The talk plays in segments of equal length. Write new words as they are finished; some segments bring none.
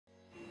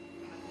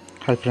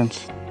Hi friends,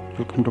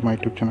 welcome to my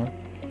YouTube channel.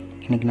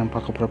 இன்றைக்கி நான்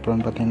பார்க்க போகிற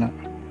ப்ளான் பார்த்தீங்கன்னா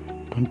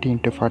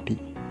 20x40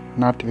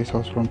 north west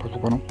house plan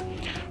பார்க்க போகிறோம்.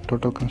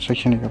 டோட்டல்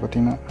கன்ஸ்ட்ரக்ஷன் ஏரியா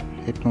பார்த்தீங்கன்னா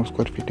 800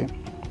 square feet.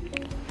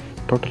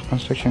 Total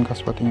construction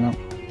cost பார்த்தீங்கன்னா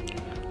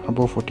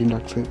above 14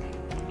 lakhs.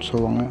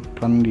 ஸோ வாங்க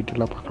ப்ளான்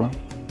டீட்டெயிலாக பார்க்கலாம்.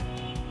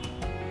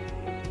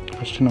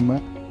 ஃபஸ்ட்டு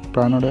நம்ம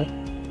ப்ளானோட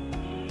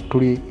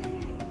 2D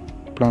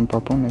ப்ளான்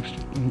பார்ப்போம். நெக்ஸ்ட்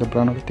இந்த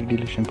ப்ளானோட 3D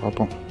எலிவேஷன்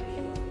பார்ப்போம்.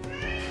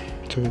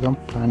 ஸோ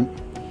இதுதான் ப்ளான்.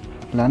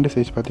 லேண்டு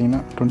சைஸ் பார்த்தீங்கன்னா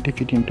 20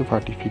 feet into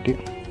 40 feet.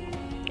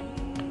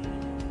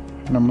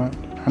 நம்ம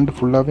லேண்டு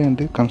ஃபுல்லாகவே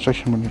வந்து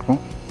கன்ஸ்ட்ரக்ஷன் பண்ணியிருக்கோம்.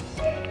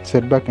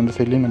 செட்பேக் இந்த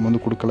சைட்லேயும் நம்ம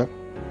வந்து கொடுக்கல.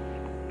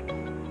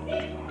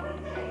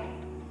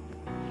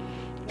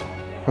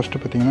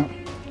 ஃபஸ்ட்டு பார்த்தீங்கன்னா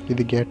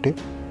இது கேட்டு,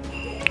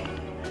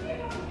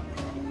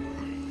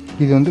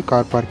 இது வந்து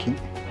கார் பார்க்கிங்.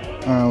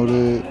 ஒரு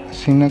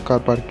சின்ன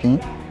கார் பார்க்கிங்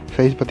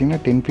சைஸ்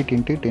பார்த்திங்கன்னா 10 feet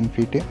into 10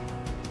 feet.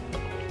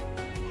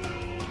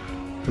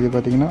 இது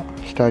பார்த்திங்கன்னா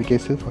ஸ்டார்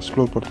கேஸு, ஃபஸ்ட்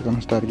ஃப்ளோர்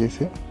போகிறதுக்கான ஸ்டார்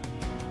கேஸு,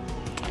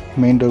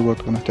 மெயின் டோர்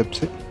போகிறதுக்கான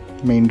ஸ்டெப்ஸு,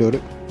 மெயின் டோரு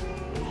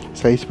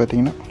சைஸ்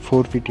பார்த்திங்கன்னா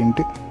 4 feet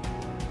into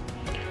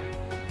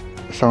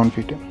 7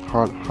 feet.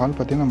 ஹால்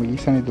பார்த்திங்கன்னா நம்ம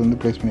ஈசானியத்தில் வந்து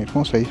ப்ளேஸ்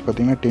பண்ணியிருக்கோம். சைஸ்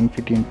பார்த்திங்கன்னா 10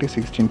 feet into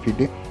 16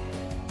 feet.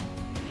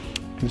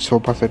 இது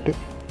சோஃபா செட்டு.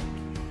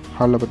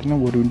 ஹாலில்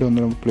பார்த்திங்கன்னா ஒரு விண்டோ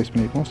வந்து நம்ம ப்ளேஸ்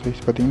பண்ணியிருக்கோம்.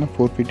 சைஸ் பார்த்திங்கன்னா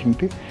 4 feet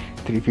into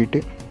 3 feet.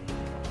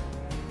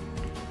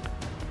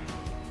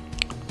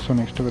 So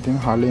next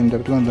பார்த்திங்கன்னா ஹாலில் இந்த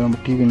இடத்துல வந்து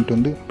நம்ம டிவி யூனிட்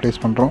வந்து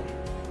ப்ளேஸ் பண்ணுறோம்.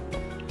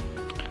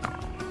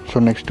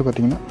 ஸோ நெக்ஸ்ட்டு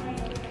பார்த்திங்கன்னா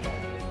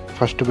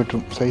ஃபஸ்ட்டு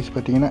பெட்ரூம் சைஸ்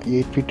பார்த்திங்கன்னா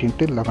 8 feet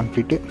into 11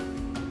 feet.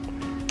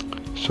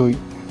 ஸோ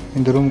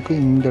இந்த ரூமுக்கு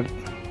இந்த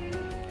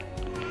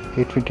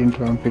 8 feet into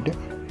 11 feet.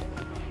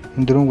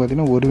 இந்த ரூம்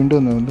பார்த்திங்கன்னா ஒரு விண்டோ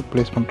வந்து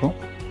ப்ளேஸ் பண்ணுறோம்.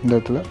 இந்த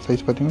இடத்துல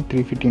சைஸ் பார்த்திங்கன்னா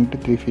 3 feet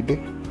into 3 feet.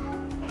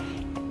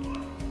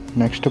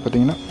 நெக்ஸ்ட்டு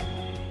பார்த்திங்கன்னா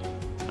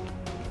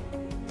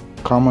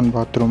காமன்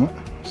பாத்ரூமு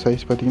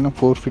சைஸ் பார்த்திங்கன்னா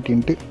 4 feet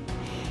into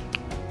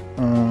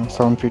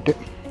 7 feet.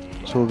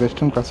 So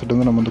western closet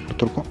வந்து நம்ம வந்து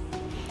கொடுத்துருக்கோம்.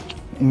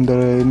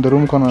 இந்த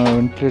ரூமுக்கான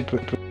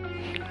வென்டிலேட்டர்,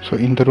 ஸோ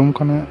இந்த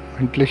ரூமுக்கான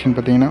வென்டிலேஷன்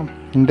பார்த்திங்கன்னா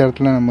இந்த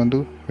இடத்துல நம்ம வந்து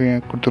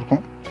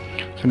கொடுத்துருக்கோம்.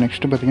 ஸோ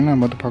நெக்ஸ்ட்டு பார்த்திங்கன்னா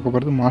நம்ம வந்து பார்க்க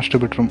போகிறது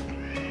மாஸ்டர் பெட்ரூம்.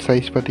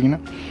 சைஸ் பார்த்திங்கன்னா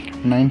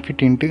 9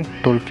 feet into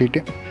 12 feet.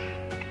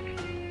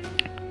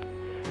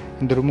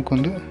 இந்த ரூமுக்கு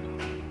வந்து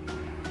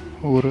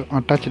ஒரு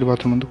அட்டாச்சு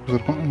பாத்ரூம் வந்து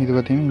கொடுத்துருக்கோம். இது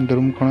பார்த்திங்கன்னா இந்த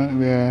ரூமுக்கான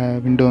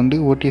விண்டோ வந்து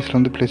ஓடிஎஸில்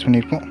வந்து ப்ளேஸ்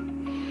பண்ணியிருக்கோம்.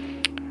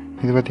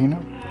 இது பார்த்திங்கன்னா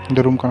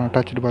இந்த ரூமுக்கான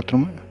அட்டாச்சு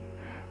பாத்ரூமு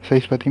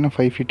சைஸ் பார்த்திங்கன்னா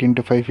 5 feet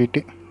into 5 feet.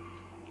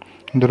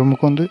 இந்த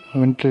ரூமுக்கு வந்து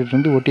வென்டிலேட்டர்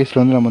வந்து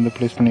ஓடிஎஸில் வந்து நம்ம வந்து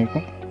ப்ளேஸ்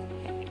பண்ணியிருக்கோம்.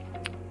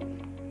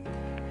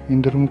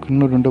 இந்த ரூமுக்கு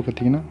இன்னொரு விண்டோ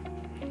பார்த்திங்கன்னா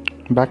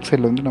பேக்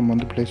சைடில் வந்து நம்ம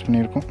வந்து ப்ளேஸ்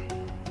பண்ணியிருக்கோம்.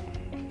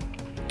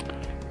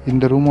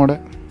 இந்த ரூமோட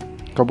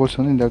கபோர்ட்ஸ்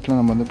வந்து இந்த இடத்துல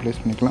நம்ம வந்து ப்ளேஸ்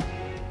பண்ணிக்கலாம்.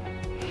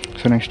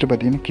 ஸோ நெக்ஸ்ட்டு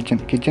பார்த்திங்கன்னா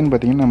கிச்சன்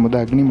பார்த்திங்கன்னா நம்ம வந்து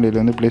அக்னி மூலையில்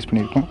வந்து ப்ளேஸ்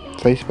பண்ணியிருக்கோம்.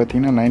 சைஸ்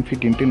பார்த்திங்கன்னா 9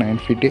 feet into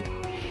 9 feet.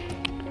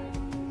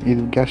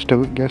 இது கேஸ்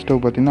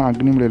ஸ்டவ் பார்த்திங்கன்னா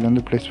அக்னி மூலையில்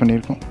வந்து ப்ளேஸ்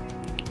பண்ணியிருக்கோம்.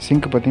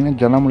 சிங்க் பார்த்திங்கன்னா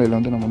ஜலமுலையில்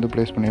வந்து நம்ம வந்து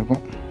ப்ளேஸ்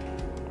பண்ணியிருக்கோம்.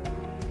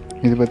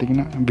 இது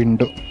பார்த்திங்கன்னா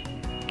விண்டோ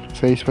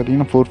சைஸ்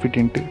பார்த்திங்கன்னா 4 feet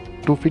into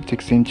 2 feet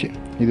 6 inch.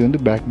 இது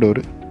வந்து பேக்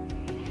டோரு.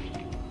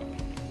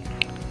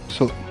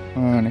 ஸோ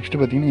நெக்ஸ்ட்டு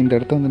பார்த்திங்கன்னா இந்த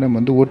இடத்த வந்து நம்ம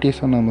வந்து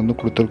ஓடிஎஸாக நம்ம வந்து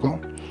கொடுத்துருக்கோம்.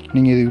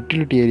 நீங்கள் இது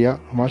யூட்டிலிட்டி ஏரியா,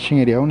 வாஷிங்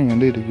ஏரியாவும் நீங்கள்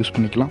வந்து இது யூஸ்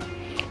பண்ணிக்கலாம்.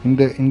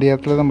 இந்த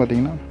இடத்துல தான்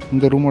பார்த்திங்கன்னா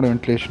இந்த ரூமோட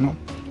வென்டிலேஷனும்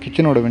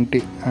கிச்சனோட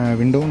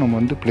விண்டோவும் நம்ம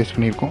வந்து ப்ளேஸ்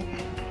பண்ணியிருக்கோம்.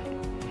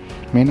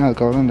 மெயினாக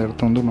அதுக்காக தான் இந்த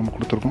இடத்த வந்து நம்ம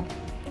கொடுத்துருக்கோம்.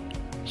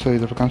 ஸோ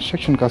இதோட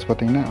கன்ஸ்ட்ரக்ஷன் காஸ்ட்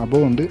பார்த்திங்கன்னா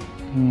அபோவ் வந்து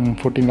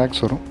 14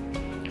 lakhs வரும்.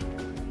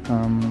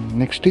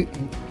 நெக்ஸ்ட்டு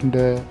இந்த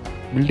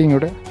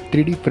பில்டிங்கோட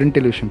 3D ஃப்ரண்ட்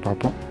எலிவேஷன்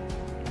பார்ப்போம்.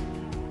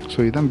 ஸோ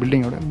இதுதான்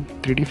பில்டிங்கோட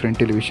 3D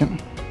front elevation.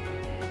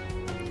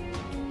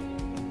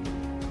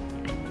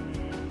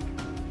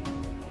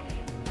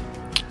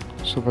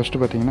 So first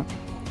பார்த்திங்கன்னா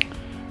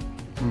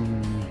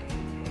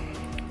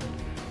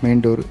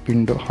மெயின் டோர்,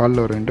 விண்டோ,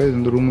 ஹாலில் வர விண்டோ, இது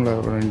வந்து ரூமில்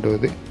வர விண்டோ.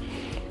 இது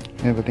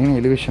பார்த்திங்கன்னா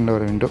எலிவேஷனில்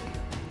வர விண்டோ.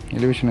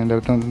 எலிவேஷன் இந்த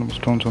இடத்துல வந்து நம்ம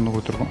ஸ்டோன்ஸ் வந்து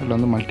கொடுத்துருக்கோம். இதில்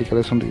வந்து மல்டி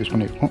கலர்ஸ் வந்து யூஸ்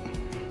பண்ணியிருக்கோம்.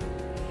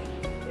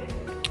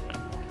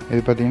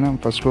 இது பார்த்திங்கன்னா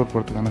ஃபஸ்ட் ஃப்ளோர்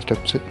போகிறதுக்கான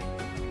ஸ்டெப்ஸு.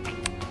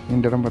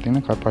 இந்த இடம்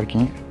பார்த்திங்கன்னா கார்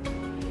பார்க்கிங்.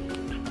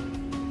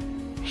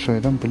 ஸோ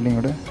இதுதான்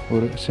பில்டிங்கோட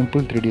ஒரு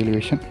சிம்பிள் 3D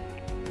எலிவேஷன்.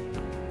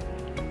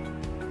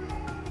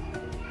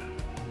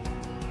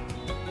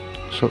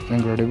 ஸோ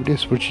எங்களோட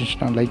வீடியோஸ்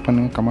பிடிச்சிச்சுன்னா லைக்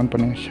பண்ணுங்கள், கமெண்ட்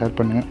பண்ணுங்கள், ஷேர்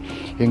பண்ணுங்கள்.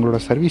 எங்களோட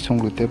சர்வீஸ்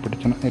உங்களுக்கு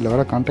தேவைப்பட்டுச்சுன்னா இதில்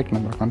வர கான்டாக்ட்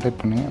நம்பரை கான்டாக்ட்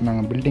பண்ணுங்கள்.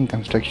 நாங்கள் building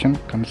construction,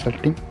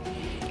 consulting,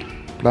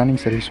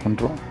 planning service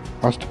பண்ணுறோம்.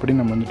 வாஸ்துப்படி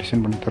நம்ம வந்து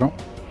டிசைன் பண்ணி தரோம்.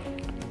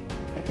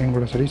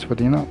 எங்களோட சர்வீஸ்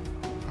பார்த்திங்கன்னா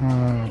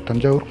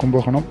தஞ்சாவூர்,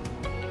 கும்பகோணம்,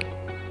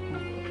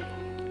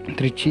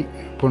 திருச்சி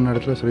போன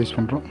இடத்துல சர்வீஸ்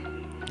பண்ணுறோம்.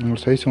 உங்களோட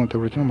சர்வீஸ் உங்களுக்கு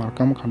தேவைப்படுச்சுன்னா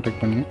மறக்காமல்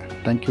கான்டாக்ட் பண்ணுங்கள்.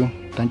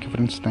 Thank you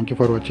friends. தேங்க்யூ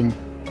ஃபார் வாட்சிங்.